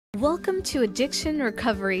Welcome to Addiction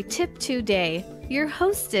Recovery Tip 2 Day. Your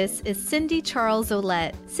hostess is Cindy Charles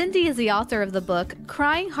Olette. Cindy is the author of the book,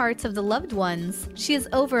 Crying Hearts of the Loved Ones. She is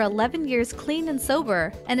over 11 years clean and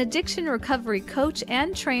sober, an addiction recovery coach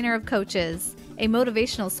and trainer of coaches, a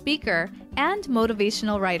motivational speaker, and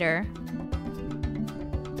motivational writer.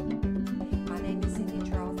 My name is Cindy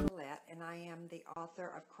Charles Olette, and I am the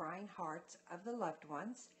author of Crying Hearts of the Loved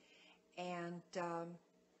Ones. And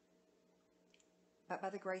but by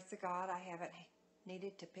the grace of God, I haven't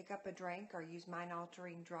needed to pick up a drink or use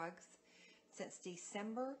mind-altering drugs since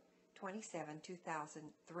December 27,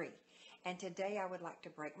 2003. And today I would like to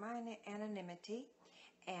break my anonymity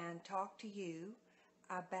and talk to you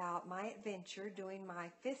about my adventure doing my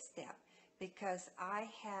fifth step, because I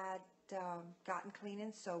had gotten clean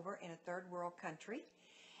and sober in a third world country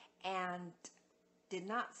and did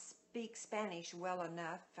not speak Spanish well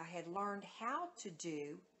enough. I had learned how to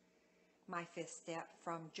do my fifth step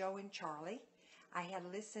from Joe and Charlie. I had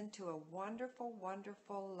listened to a wonderful,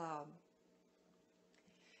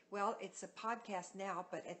 well, it's a podcast now,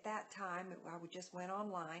 but at that time I just went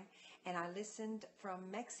online and I listened from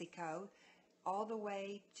Mexico all the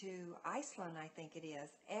way to Iceland, I think it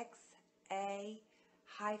is,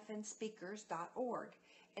 xa-speakers.org.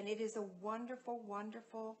 And it is a wonderful,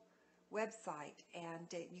 wonderful website, and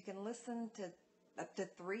you can listen to up to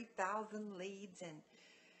 3,000 leads and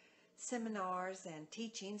seminars and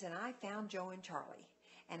teachings. And I found Joe and Charlie,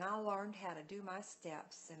 and I learned how to do my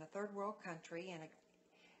steps in a third world country and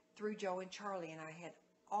through Joe and Charlie. And I had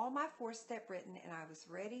all my fourth step written, and I was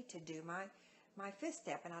ready to do my fifth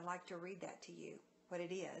step. And I'd like to read that to you, what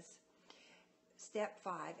it is. Step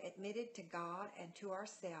 5, admitted to God and to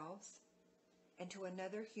ourselves and to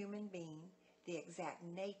another human being the exact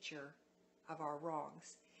nature of our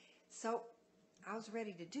wrongs. So I was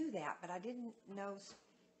ready to do that, but I didn't know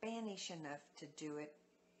Spanish enough to do it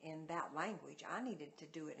in that language. I needed to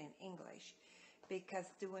do it in English, because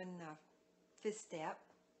doing fifth step,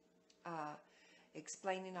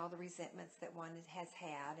 explaining all the resentments that one has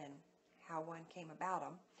had and how one came about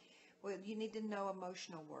them, well, you need to know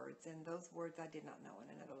emotional words, and those words I did not know in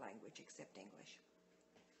another language except English.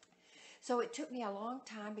 So it took me a long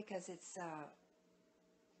time, because it's a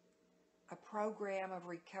program of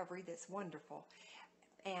recovery that's wonderful,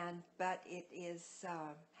 but it is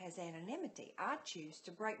has anonymity. I choose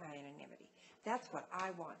to break my anonymity. That's what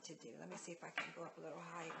I want to do. Let me see if I can go up a little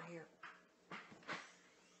higher here.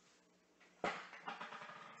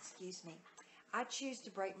 Excuse me. I choose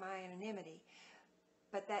to break my anonymity,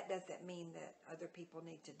 but that doesn't mean that other people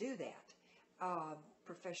need to do that.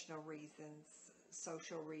 Professional reasons,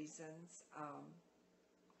 social reasons,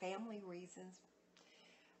 family reasons,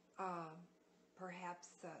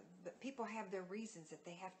 perhaps, but people have their reasons that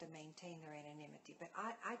they have to maintain their anonymity. But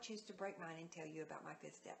I choose to break mine and tell you about my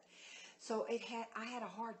fifth step. So I had a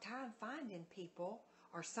hard time finding people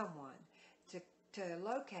or someone to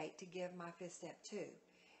locate to give my fifth step to.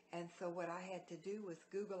 And so what I had to do was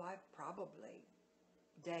Google. I probably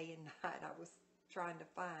day and night I was trying to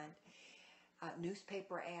find a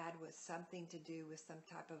newspaper ad with something to do with some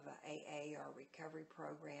type of a AA or recovery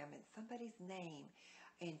program, and somebody's name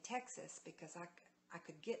in Texas, because I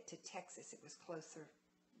could get to Texas. It was closer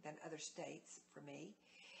than other states for me.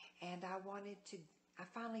 And I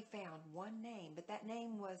finally found one name, but that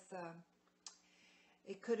name was,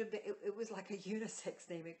 it could have been, it was like a unisex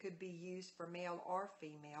name. It could be used for male or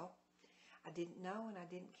female. I didn't know, and I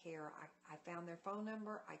didn't care. I found their phone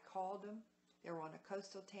number. I called them. They were on a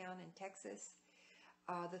coastal town in Texas.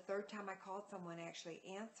 The third time I called, someone actually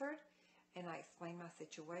answered, and I explained my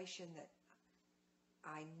situation, that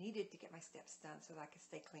I needed to get my steps done so that I could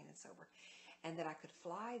stay clean and sober, and that I could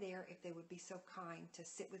fly there if they would be so kind to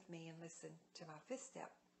sit with me and listen to my fifth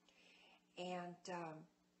step. And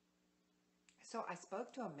so I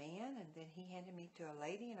spoke to a man, and then he handed me to a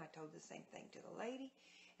lady, and I told the same thing to the lady,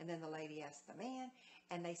 and then the lady asked the man,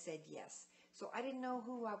 and they said yes. So I didn't know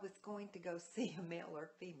who I was going to go see, a male or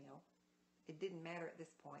female. It didn't matter at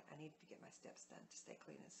this point. I needed to get my steps done to stay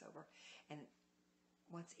clean and sober. And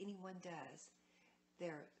once anyone does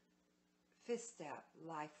their fifth step,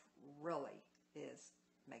 life really is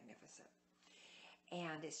magnificent,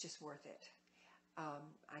 and it's just worth it.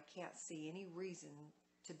 I can't see any reason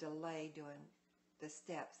to delay doing the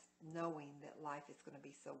steps, knowing that life is going to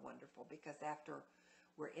be so wonderful, because after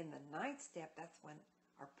we're in the ninth step, that's when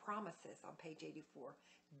our promises on page 84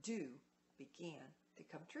 do begin to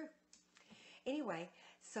come true. Anyway,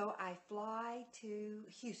 so I fly to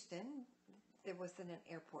Houston. There wasn't an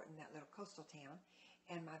airport in that little coastal town,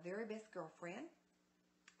 and my very best girlfriend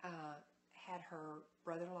had her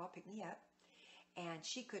brother-in-law pick me up, and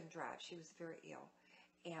she couldn't drive. She was very ill,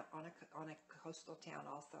 and on a coastal town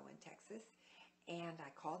also in Texas. And I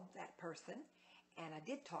called that person, and I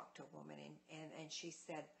did talk to a woman, and she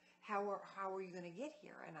said, how are you going to get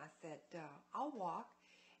here? And I said, I'll walk.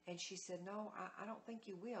 And she said, no, I don't think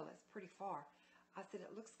you will. It's pretty far. I said,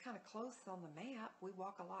 it looks kind of close on the map. We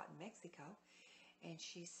walk a lot in Mexico. And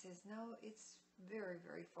she says, no, it's very,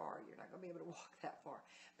 very far. You're not going to be able to walk that far.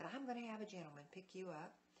 But I'm going to have a gentleman pick you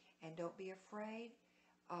up, and don't be afraid.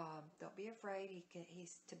 Don't be afraid.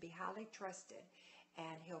 He's to be highly trusted,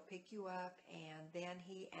 and he'll pick you up, and then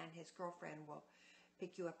he and his girlfriend will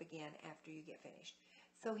pick you up again after you get finished.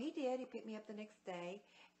 So he did. He picked me up the next day,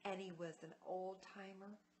 and he was an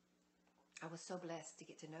old-timer. I was so blessed to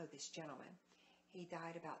get to know this gentleman. He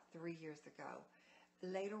died about 3 years ago.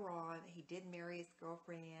 Later on, he did marry his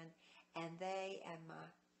girlfriend, and they and my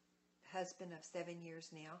husband of 7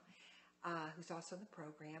 years now, who's also in the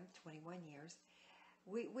program, 21 years,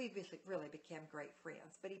 we really became great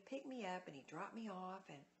friends. But he picked me up and he dropped me off,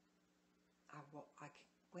 and I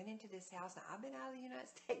went into this house. Now, I've been out of the United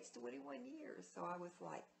States 21 years, so I was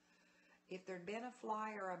like, if there'd been a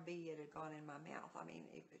fly or a bee, it had gone in my mouth. I mean,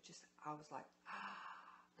 I was like,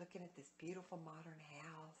 looking at this beautiful modern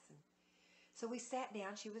house. And so we sat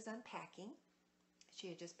down. She was unpacking. She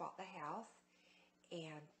had just bought the house,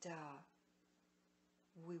 and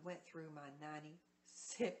we went through my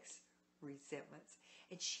 96 resentments,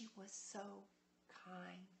 and she was so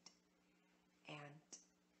kind and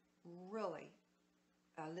really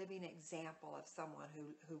a living example of someone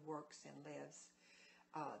who works and lives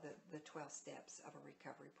the 12 steps of a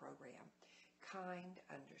recovery program. Kind,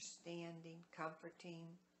 understanding,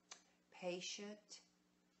 comforting, patient,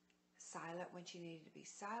 silent when she needed to be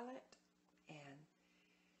silent, and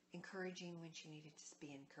encouraging when she needed to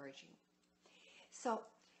be encouraging. So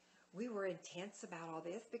we were intense about all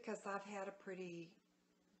this because I've had a pretty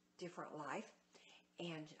different life,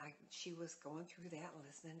 and she was going through that and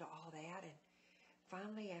listening to all that. And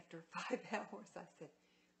finally, after 5 hours, I said,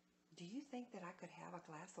 do you think that I could have a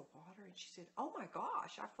glass of water? And she said, oh my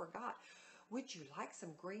gosh, I forgot. Would you like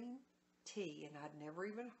some green tea? And I'd never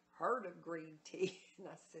even heard of green tea. And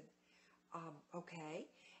I said, okay.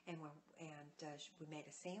 And we made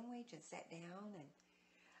a sandwich and sat down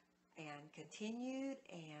and continued,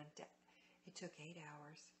 and it took 8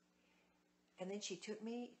 hours. And then she took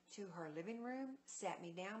me to her living room, sat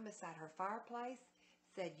me down beside her fireplace,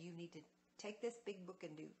 said, you need to take this big book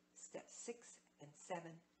and do steps 6 and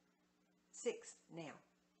 7. 6 now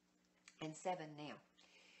and 7 now.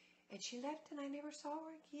 And she left, and I never saw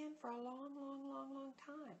her again for a long, long, long, long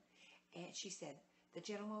time. And she said, the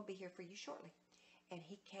gentleman will be here for you shortly. And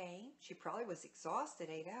he came. She probably was exhausted,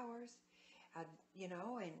 8 hours, and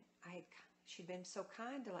she'd been so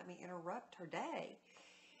kind to let me interrupt her day.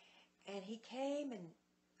 And he came, and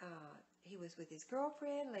he was with his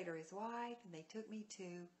girlfriend, later his wife, and they took me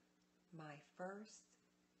to my first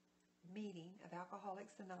meeting of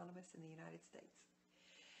Alcoholics Anonymous in the United States.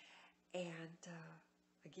 And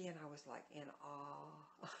again, I was like in awe,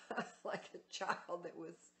 like a child that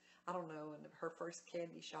was, I don't know, in her first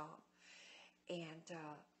candy shop. And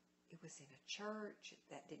it was in a church.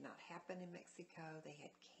 That did not happen in Mexico. They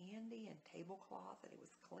had candy and tablecloth, and it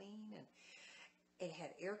was clean, and it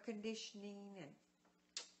had air conditioning, and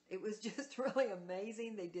it was just really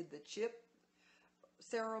amazing. They did the chip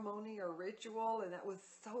ceremony or ritual, and that was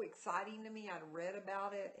so exciting to me. I'd read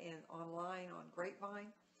about it online on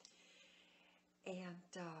Grapevine,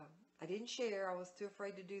 and I didn't share. I was too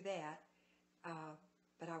afraid to do that,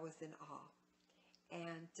 but I was in awe.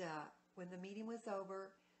 And when the meeting was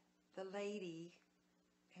over, the lady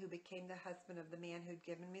who became the husband of the man who'd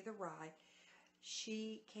given me the ride,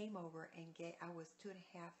 she came over and I was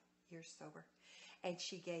 2.5 years sober, and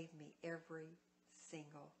she gave me every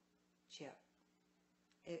single chip.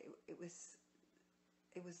 It was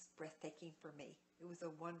breathtaking for me. It was a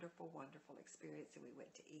wonderful, wonderful experience, and we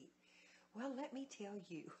went to eat. Well, let me tell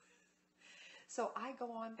you. So I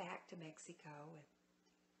go on back to Mexico, and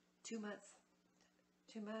 2 months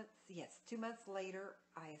later,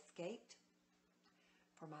 I escaped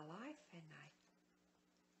for my life, and I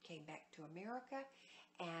came back to America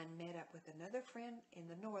and met up with another friend in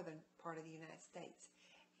the northern part of the United States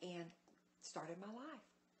and started my life.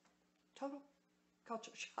 Total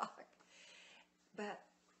culture shock. But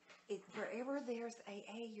wherever there's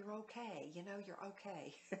AA, you're okay. You know, you're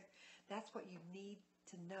okay. That's what you need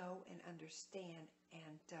to know and understand.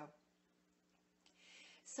 And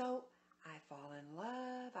so I fall in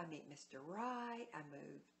love. I meet Mr. Right. I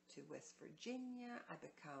move to West Virginia. I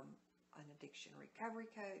become an addiction recovery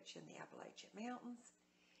coach in the Appalachian Mountains.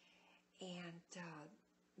 And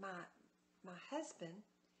my husband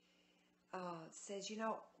says,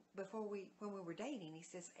 when we were dating, he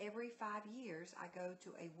says, every 5 years I go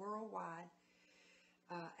to a worldwide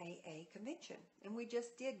AA convention. And we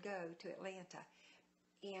just did go to Atlanta.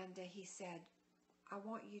 And he said, I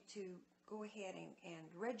want you to go ahead and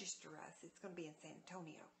register us. It's going to be in San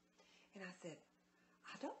Antonio. And I said,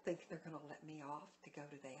 I don't think they're going to let me off to go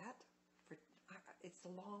to that. It's a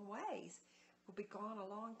long ways. We'll be gone a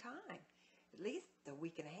long time, at least a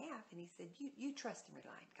week and a half. And he said, you trust and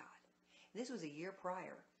rely on God. And this was a year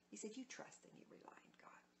prior. He said, you trust and you rely on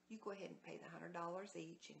God. You go ahead and pay the $100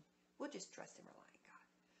 each, and we'll just trust and rely on God.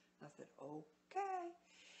 And I said, okay.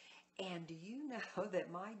 And do you know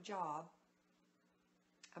that my job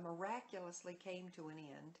miraculously came to an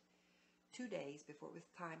end 2 days before it was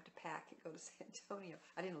time to pack and go to San Antonio?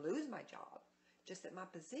 I didn't lose my job, just that my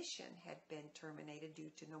position had been terminated due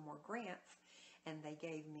to no more grants, and they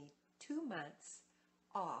gave me 2 months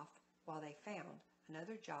off while they found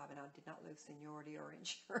another job, and I did not lose seniority or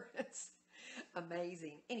insurance.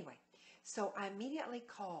 Amazing. Anyway, so I immediately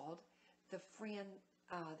called the friend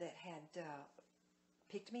that had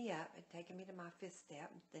picked me up and taken me to my 5th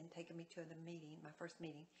step, and then taken me to the meeting, my first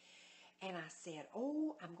meeting. And I said,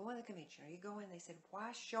 oh, I'm going to the convention. Are you going? They said,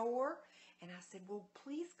 why, sure. And I said, well,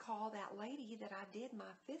 please call that lady that I did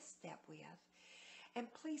my 5th step with.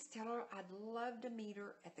 And please tell her I'd love to meet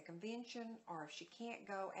her at the convention, or if she can't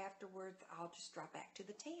go afterwards, I'll just drop back to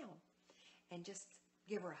the town and just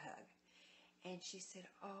give her a hug. And she said,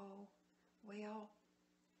 oh, well,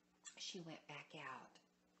 she went back out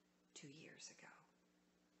 2 years ago.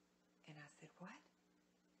 And I said, what?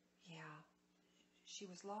 Yeah, she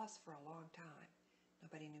was lost for a long time.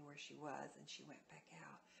 Nobody knew where she was, and she went back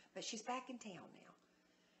out. But she's back in town now.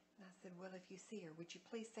 And I said, well, if you see her, would you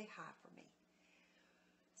please say hi for me?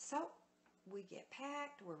 So we get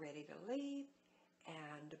packed, we're ready to leave,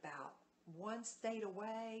 and about 1 state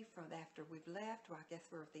away from after we've left, well, I guess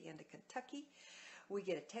we're at the end of Kentucky, we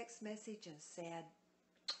get a text message and said,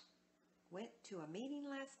 went to a meeting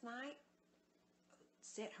last night,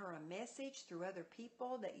 sent her a message through other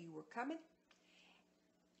people that you were coming,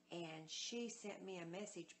 and she sent me a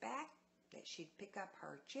message back that she'd pick up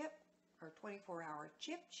her chip, her 24-hour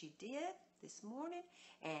chip. She did this morning,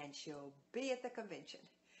 and she'll be at the convention.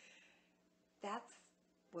 That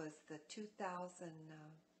was the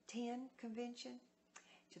 2010 convention.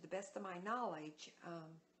 To the best of my knowledge,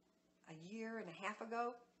 a year and a half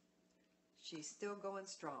ago, she's still going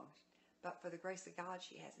strong. But for the grace of God,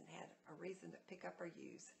 she hasn't had a reason to pick up or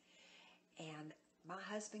use. And my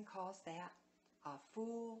husband calls that a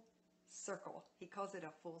full circle. He calls it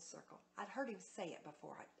a full circle. I'd heard him say it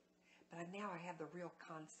before, but now I have the real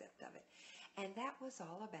concept of it. And that was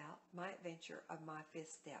all about my adventure of my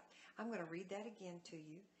 5th step. I'm going to read that again to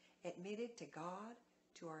you. Admitted to God,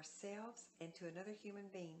 to ourselves, and to another human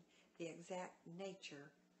being the exact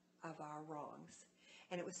nature of our wrongs.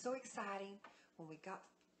 And it was so exciting when we got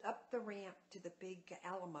up the ramp to the big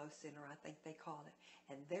Alamo Center, I think they called it.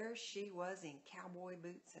 And there she was in cowboy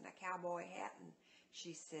boots and a cowboy hat, and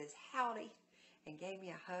she says, howdy, and gave me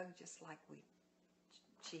a hug just like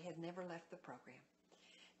she had never left the program.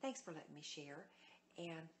 Thanks for letting me share.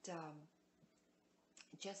 And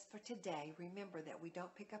just for today, remember that we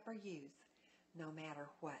don't pick up or use no matter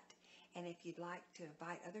what. And if you'd like to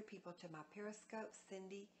invite other people to my Periscope,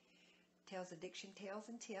 Cindy Tells Addiction Tales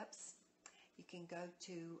and Tips, you can go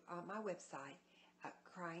to my website,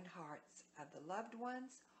 Crying Hearts of the Loved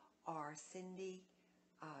Ones, or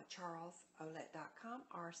CindyCharlesOlette.com,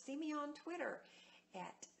 or see me on Twitter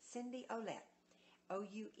at Cindy Olette,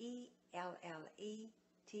 OUELLETTE.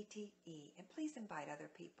 And please invite other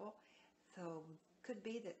people. So could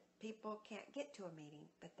be that people can't get to a meeting,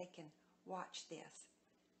 but they can watch this.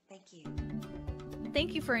 Thank you.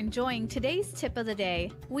 Thank you for enjoying today's tip of the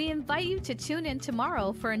day. We invite you to tune in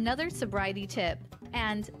tomorrow for another sobriety tip.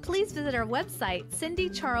 And please visit our website,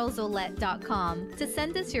 CindyCharlesOlette.com, to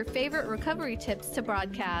send us your favorite recovery tips to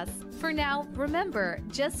broadcast. For now, remember,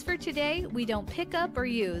 just for today, we don't pick up or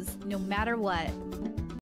use, no matter what.